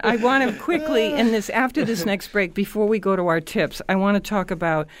listen, I want to quickly, after this next break, before we go to our tips, I want to talk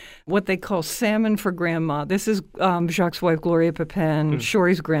about what they call salmon for grandma. This is Jacques' wife, Gloria Pepin,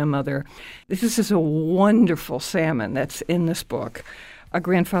 Shori's grandmother. This is a wonderful salmon that's in this book. A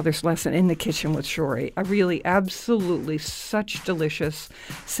grandfather's lesson in the kitchen with Shori. A really, absolutely such delicious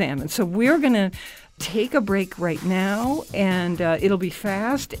salmon. So we're going to take a break right now, and it'll be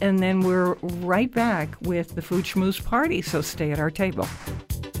fast, and then we're right back with the Food Schmooze Party, so stay at our table.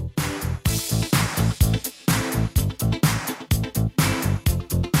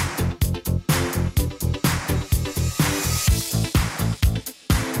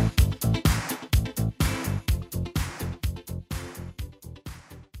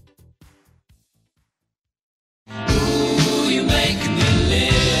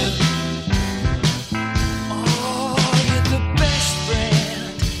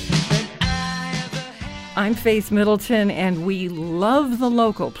 I'm Faith Middleton, and we love the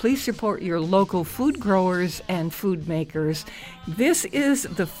local. Please support your local food growers and food makers. This is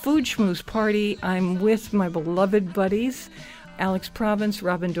the Food Schmooze Party. I'm with my beloved buddies, Alex Province,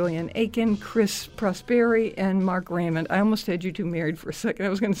 Robin Doyen-Aiken, Chris Prosperi, and Mark Raymond. I almost had you two married for a second. I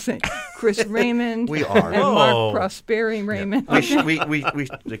was going to say Chris Raymond We are. and Mark Prosperi Raymond. We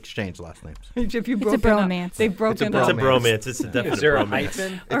exchanged last names. If you It's a broken up, bromance. they've broken It's up. a bromance. It's a definite Is there a bromance.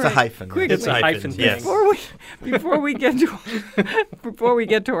 hyphen? It's a hyphen. quickly. It's a hyphen. Yes. Before we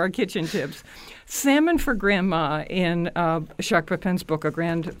get to our kitchen tips, salmon for grandma in Jacques Pepin's book, A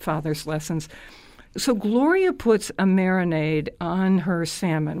Grandfather's Lessons. So Gloria puts a marinade on her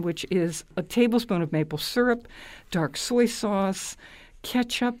salmon, which is a tablespoon of maple syrup, dark soy sauce,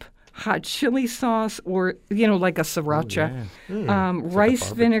 ketchup, hot chili sauce, or like a sriracha, rice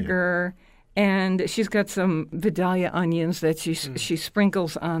vinegar. And she's got some Vidalia onions that she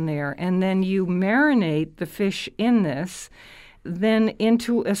sprinkles on there. And then you marinate the fish in this. Then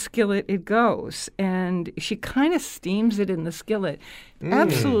into a skillet it goes. And she kind of steams it in the skillet.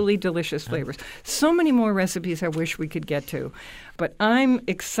 Absolutely delicious flavors. So many more recipes I wish we could get to. But I'm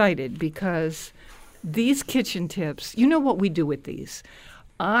excited because these kitchen tips, you know what we do with these.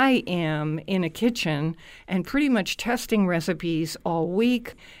 I am in a kitchen and pretty much testing recipes all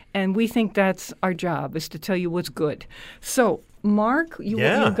week, and we think that's our job, is to tell you what's good. So, Mark, you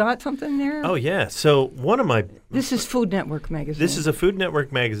got something there? Oh, yeah. So one of my... This is Food Network magazine. This is a Food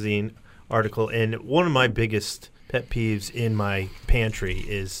Network magazine article, and one of my biggest pet peeves in my pantry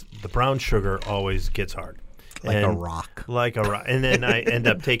is the brown sugar always gets hard. Like a rock. Like a rock. And then I end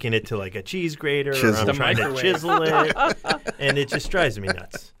up taking it to like a cheese grater or I'm trying to microwave. chisel it. And it just drives me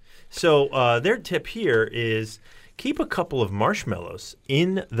nuts. So their tip here is keep a couple of marshmallows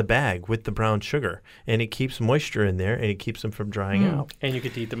in the bag with the brown sugar. And it keeps moisture in there and it keeps them from drying out. And you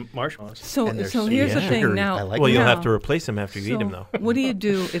get to eat the marshmallows. So And they're here's the sweet. thing Sugary. now. I like Well, you'll now- have to replace them after you eat them, though. What do you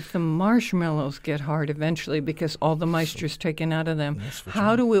do if the marshmallows get hard eventually because all the moisture's taken out of them?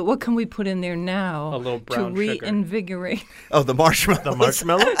 What can we put in there now A little to brown sugar. reinvigorate? Oh, the marshmallow. The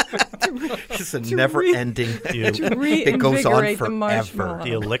marshmallow? It's a never-ending. You- To It goes on reinvigorate the forever. marshmallow. Do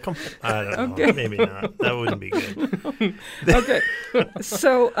you lick them? I don't know. Okay. Maybe not. That wouldn't be good. Okay.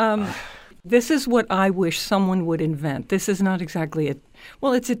 So this is what I wish someone would invent. This is not exactly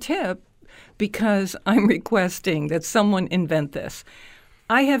it's a tip because I'm requesting that someone invent this.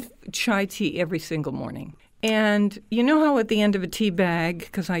 I have chai tea every single morning. And you know how at the end of a tea bag,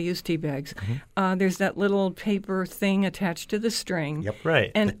 because I use tea bags, there's that little paper thing attached to the string. Yep.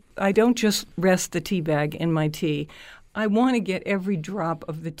 Right. And I don't just rest the tea bag in my tea. I want to get every drop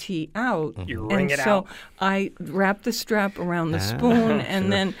of the tea out. You and wring it so out. I wrap the strap around the spoon and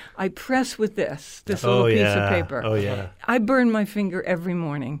then I press with this little piece of paper. Oh, yeah. I burn my finger every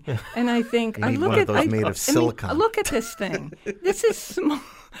morning. And I think, You I need look one at of those made of silicone. look at this thing. This is small.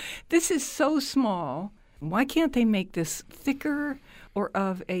 This is so small. Why can't they make this thicker or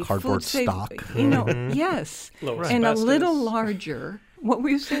of a Cardboard food stock. You know, yes. Little And a little asbestos. larger. What were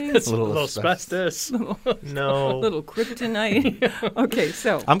you saying? A little asbestos. No. little kryptonite. Okay,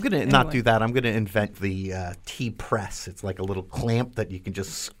 so I'm going to not anyway. do that. I'm going to invent the tea press. It's like a little clamp that you can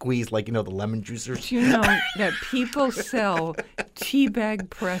just squeeze, like, the lemon juicers. Do you know that people sell tea bag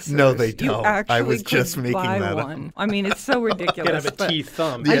pressers? No, they You don't. actually I was could just making buy that up. one. I mean, it's so You gotta ridiculous. have a but tea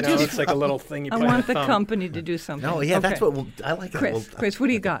thumb. I You know, just- it's like a little thing you I put want in the a thumb. company to do something. No, yeah, that's Okay. what I like. Chris, what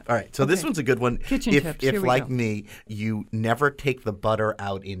do you got? All right, so this Okay. one's a good one. Kitchen if, tips, If here we like go. me, you never take the butter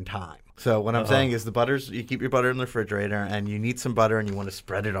out in time. So what I'm saying is you keep your butter in the refrigerator and you need some butter and you want to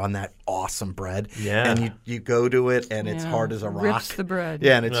spread it on that awesome bread. Yeah. And you go to it and it's Yeah, hard as a rock. rips the bread.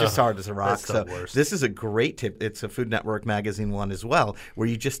 Yeah, and it's just hard as a rock. that's the So worst. this is a great tip. It's a Food Network magazine one as well, where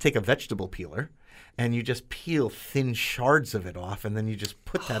you just take a vegetable peeler and you just peel thin shards of it off, and then you just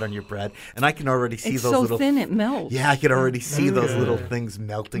put that on your bread. And I can already see It's those so little thin it melts. Yeah, I can already see those little things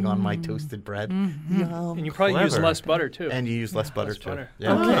melting on my toasted bread. Mm-hmm. And you probably use Clever. less butter, too. And you use less butter too. butter.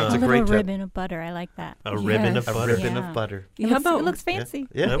 Yeah, Okay. it's a a little great tip. ribbon of butter. I like that. A ribbon of Yes. A butter. ribbon Yeah. of butter. It How looks about- fancy.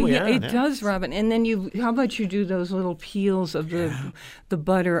 Yeah. Oh, Yeah, it yeah. does, Robin. And then how about you do those little peels of the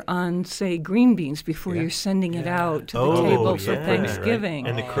butter on, say, green beans before you're sending it out to the Oh, table for yeah, Thanksgiving. right.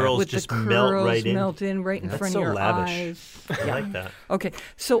 And the curls with just the melt curls right in. melt in right in That's front so of your lavish. eyes. I like that. Okay,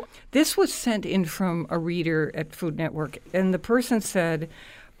 so this was sent in from a reader at Food Network, and the person said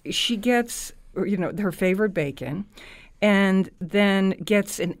she gets, her favorite bacon, and then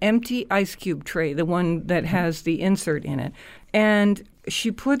gets an empty ice cube tray, the one that has the insert in it, and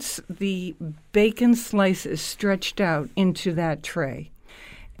she puts the bacon slices stretched out into that tray.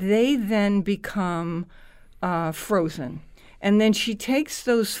 They then become frozen. And then she takes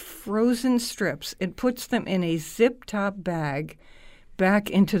those frozen strips and puts them in a zip-top bag back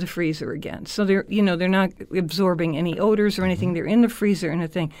into the freezer again. So they're not absorbing any odors or anything. They're in the freezer and a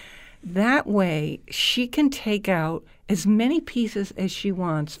thing. That way, she can take out as many pieces as she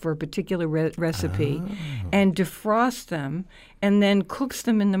wants for a particular recipe and defrost them and then cooks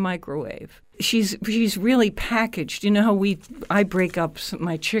them in the microwave. She's really packaged. You know how I break up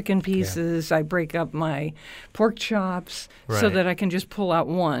my chicken pieces, I break up my pork chops so Right. that I can just pull out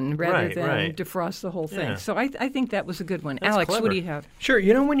one rather Right, than right. defrost the whole thing. Yeah. So I think that was a good one. That's Alex, clever. what do you have? Sure.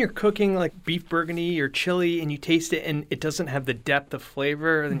 You know when you're cooking like beef burgundy or chili and you taste it and it doesn't have the depth of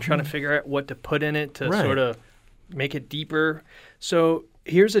flavor and trying to figure out what to put in it to Right. sort of make it deeper? So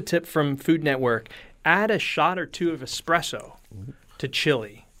here's a tip from Food Network. Add a shot or two of espresso to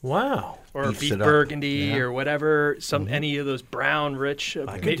chili. Wow. Or Beefs beef it up. burgundy Yeah. or whatever, any of those brown, rich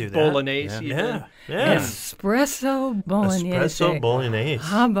I could do that. bolognese. Yeah. even. Yeah. Espresso bolognese. Espresso bolognese.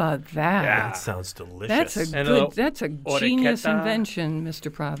 How about that? Yeah. That sounds delicious. That's a orecchietta. genius invention,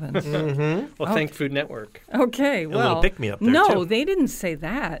 Mr. Province. Well, thank Food Network. Okay, well, little pick-me-up there, no, too. they didn't say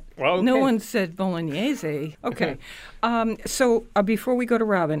that. Well, No okay. one said bolognese. Okay, so before we go to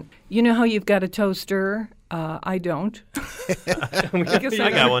Robin, you know how you've got a toaster? I don't. Because I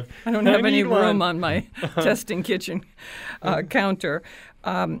got one. I don't have any need one. room on my testing kitchen counter.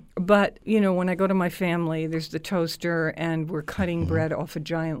 But, when I go to my family, there's the toaster, and we're cutting bread off a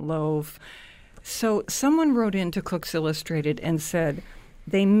giant loaf. So someone wrote into Cooks Illustrated and said,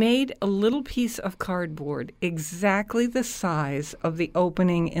 They made a little piece of cardboard exactly the size of the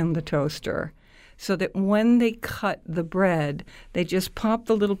opening in the toaster, so that when they cut the bread, they just pop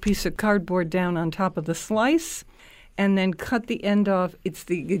the little piece of cardboard down on top of the slice and then cut the end off. It's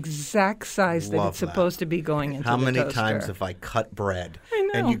the exact size that it's supposed to be going into How the many toaster. times have I cut bread? I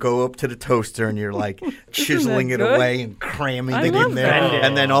know. And you go up to the toaster and you're like chiseling it good? away and cramming I it love in there. that.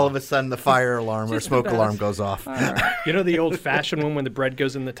 And then all of a sudden the fire alarm or Just smoke the alarm best. goes off. You know the old-fashioned one when the bread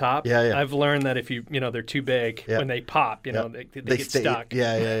goes in the top? Yeah. I've learned that if they're too big, when they pop, they get stay, stuck.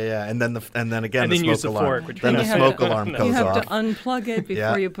 Yeah. And then again And the then smoke use the alarm. fork, which Then you the have smoke to- alarm no. goes You have off. to unplug it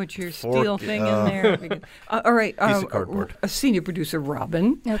before you put your steel Fork, thing in there. All right. Piece of cardboard. A senior producer,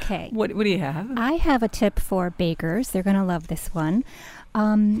 Robin. Okay. What do you have? I have a tip for bakers. They're going to love this one.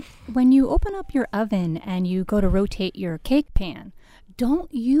 When you open up your oven and you go to rotate your cake pan,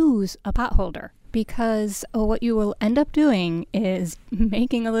 don't use a pot holder, because what you will end up doing is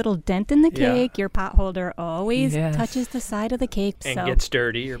making a little dent in the Yeah. cake. Your pot holder always Yes. touches the side of the cake. And so gets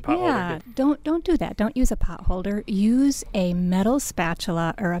dirty, your pot holder yeah, gets- don't do that. Don't use a pot holder. Use a metal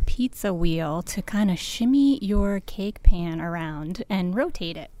spatula or a pizza wheel to kind of shimmy your cake pan around and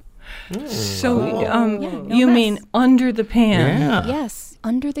rotate it. So Yeah, no you mess. mean under the pan? Yeah. Yes,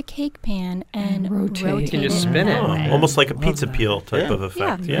 under the cake pan and rotate. You can just spin it. that way. Almost like a pizza peel type Yeah. of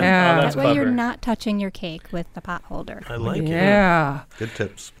effect. Yeah. Yeah. Oh, that's That way you're clever. not touching your cake with the pot holder. I like it. Yeah. Good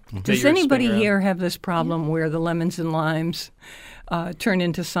tips. Does you're anybody spinning around. here have this problem where the lemons and limes turn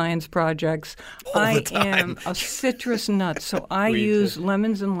into science projects? I am a citrus nut, so I Me use too.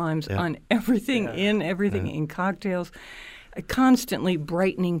 lemons and limes on everything, in cocktails. Constantly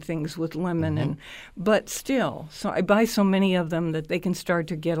brightening things with lemon, but still, so I buy so many of them that they can start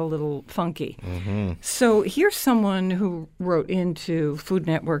to get a little funky. So here's someone who wrote into Food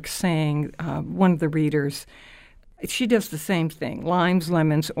Network saying, one of the readers, she does the same thing, limes,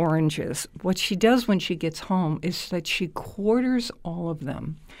 lemons, oranges. What she does when she gets home is that she quarters all of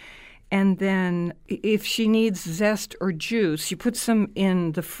them. And then if she needs zest or juice, she puts them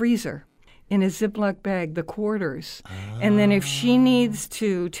in the freezer in a Ziploc bag, the quarters. And then if she needs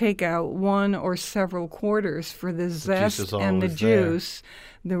to take out one or several quarters for the zest is and the always there. juice,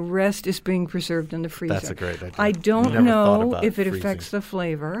 the rest is being preserved in the freezer. That's a great idea. I don't Never thought know about if it freezing. affects the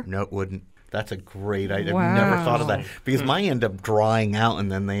flavor. No, it wouldn't. That's a great idea. I've never thought of that. Because mine end up drying out and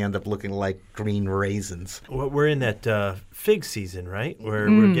then they end up looking like green raisins. Well, we're in that fig season, right? Where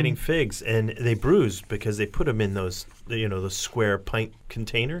we're getting figs, and they bruise because they put them in those, those square pint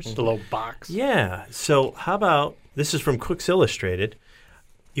containers. The little box. Yeah. So how about, this is from Cooks Illustrated,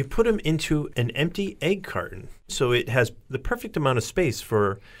 you put them into an empty egg carton. So it has the perfect amount of space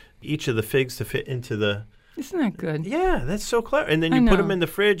for each of the figs to fit into the... Isn't that good? Yeah, that's so clever. And then I you put know. them in the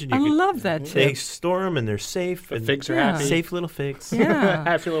fridge, and I you can, love that they tip. store them, and they're safe. The and figs are Yeah. happy. safe little figs. Yeah.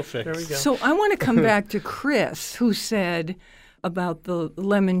 Happy little fix. There we go. So I want to come back to Chris, who said about the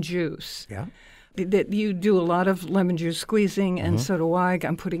lemon juice. Yeah. That you do a lot of lemon juice squeezing, and so do I.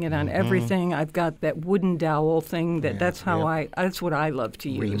 I'm putting it on everything. I've got that wooden dowel thing. That's how that's what I love to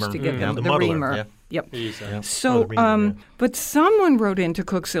use Reamer. to get Yeah, them. the The muddler. reamer. Yeah. Yep. Oh, So, the reamer, yeah. but someone wrote into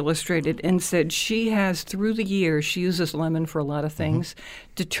Cooks Illustrated and said she has, through the years, she uses lemon for a lot of things,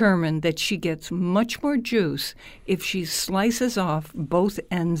 determined that she gets much more juice if she slices off both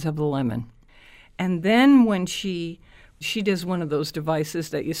ends of the lemon. And then when she does one of those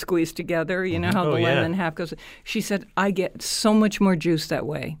devices that you squeeze together, you know how Oh, the yeah. lemon half goes. She said, I get so much more juice that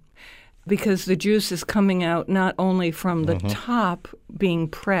way because the juice is coming out not only from the top being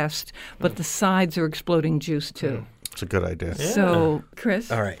pressed, but the sides are exploding juice too. It's a good idea. So, Chris?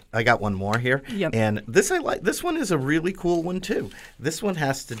 All right, I got one more here. Yep. And this I like. This one is a really cool one too. This one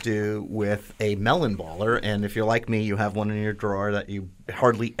has to do with a melon baller, and if you're like me, you have one in your drawer that you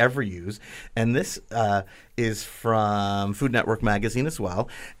hardly ever use. And this is from Food Network magazine as well.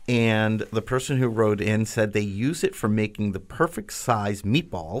 And the person who wrote in said they use it for making the perfect size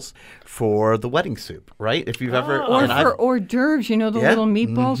meatballs for the wedding soup. Right? If you've ever Or and I've- for hors d'oeuvres, you know, the Yeah. little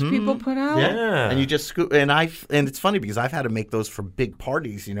meatballs people put out? Yeah. And you just scoop, and it's funny because I've had to make those for big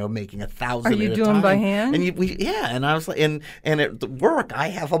parties, making 1,000 Are you at a doing time. by hand? And and I was like, and at the work I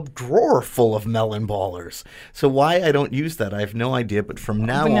have a drawer full of melon ballers. So why I don't use that, I have no idea. But from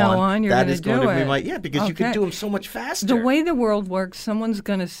now on, you're that gonna is going do to be it. because you can Okay. do them so much faster. The way the world works, someone's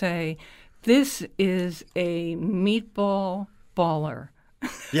going to say, this is a meatball baller.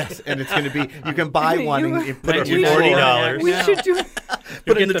 Yes, and it's going to be, you can buy one and you put it in We your should- drawer. $40. We should do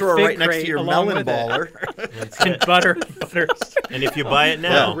Put it in get the the drawer fig right next to crate your along melon with it. baller. And butter. And if you buy it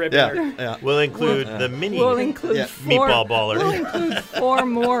now, yeah. we'll include the mini We'll include Yeah. four, meatball baller. We'll include 4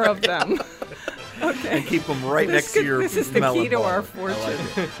 more of them. and keep them right next to your This is the melon key to ball. our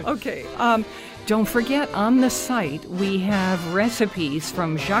fortune. Okay. Don't forget, on the site, we have recipes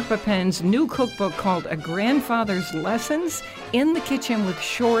from Jacques Pepin's new cookbook called A Grandfather's Lessons in the Kitchen with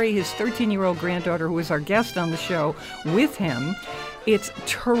Shori, his 13-year-old granddaughter, who is our guest on the show, with him. It's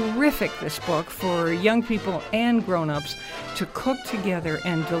terrific, this book, for young people and grown-ups to cook together,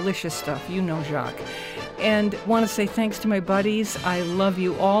 and delicious stuff. You know Jacques. And want to say thanks to my buddies. I love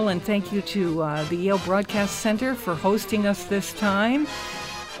you all, and thank you to the Yale Broadcast Center for hosting us this time.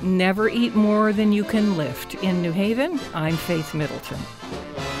 Never eat more than you can lift. In New Haven, I'm Faith Middleton.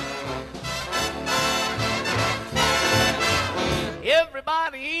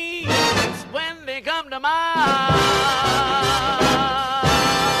 Everybody eats when they come to mind.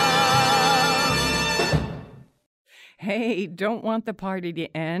 Hey, don't want the party to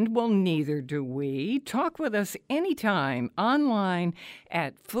end? Well, neither do we. Talk with us anytime online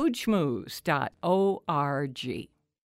at foodschmooze.org.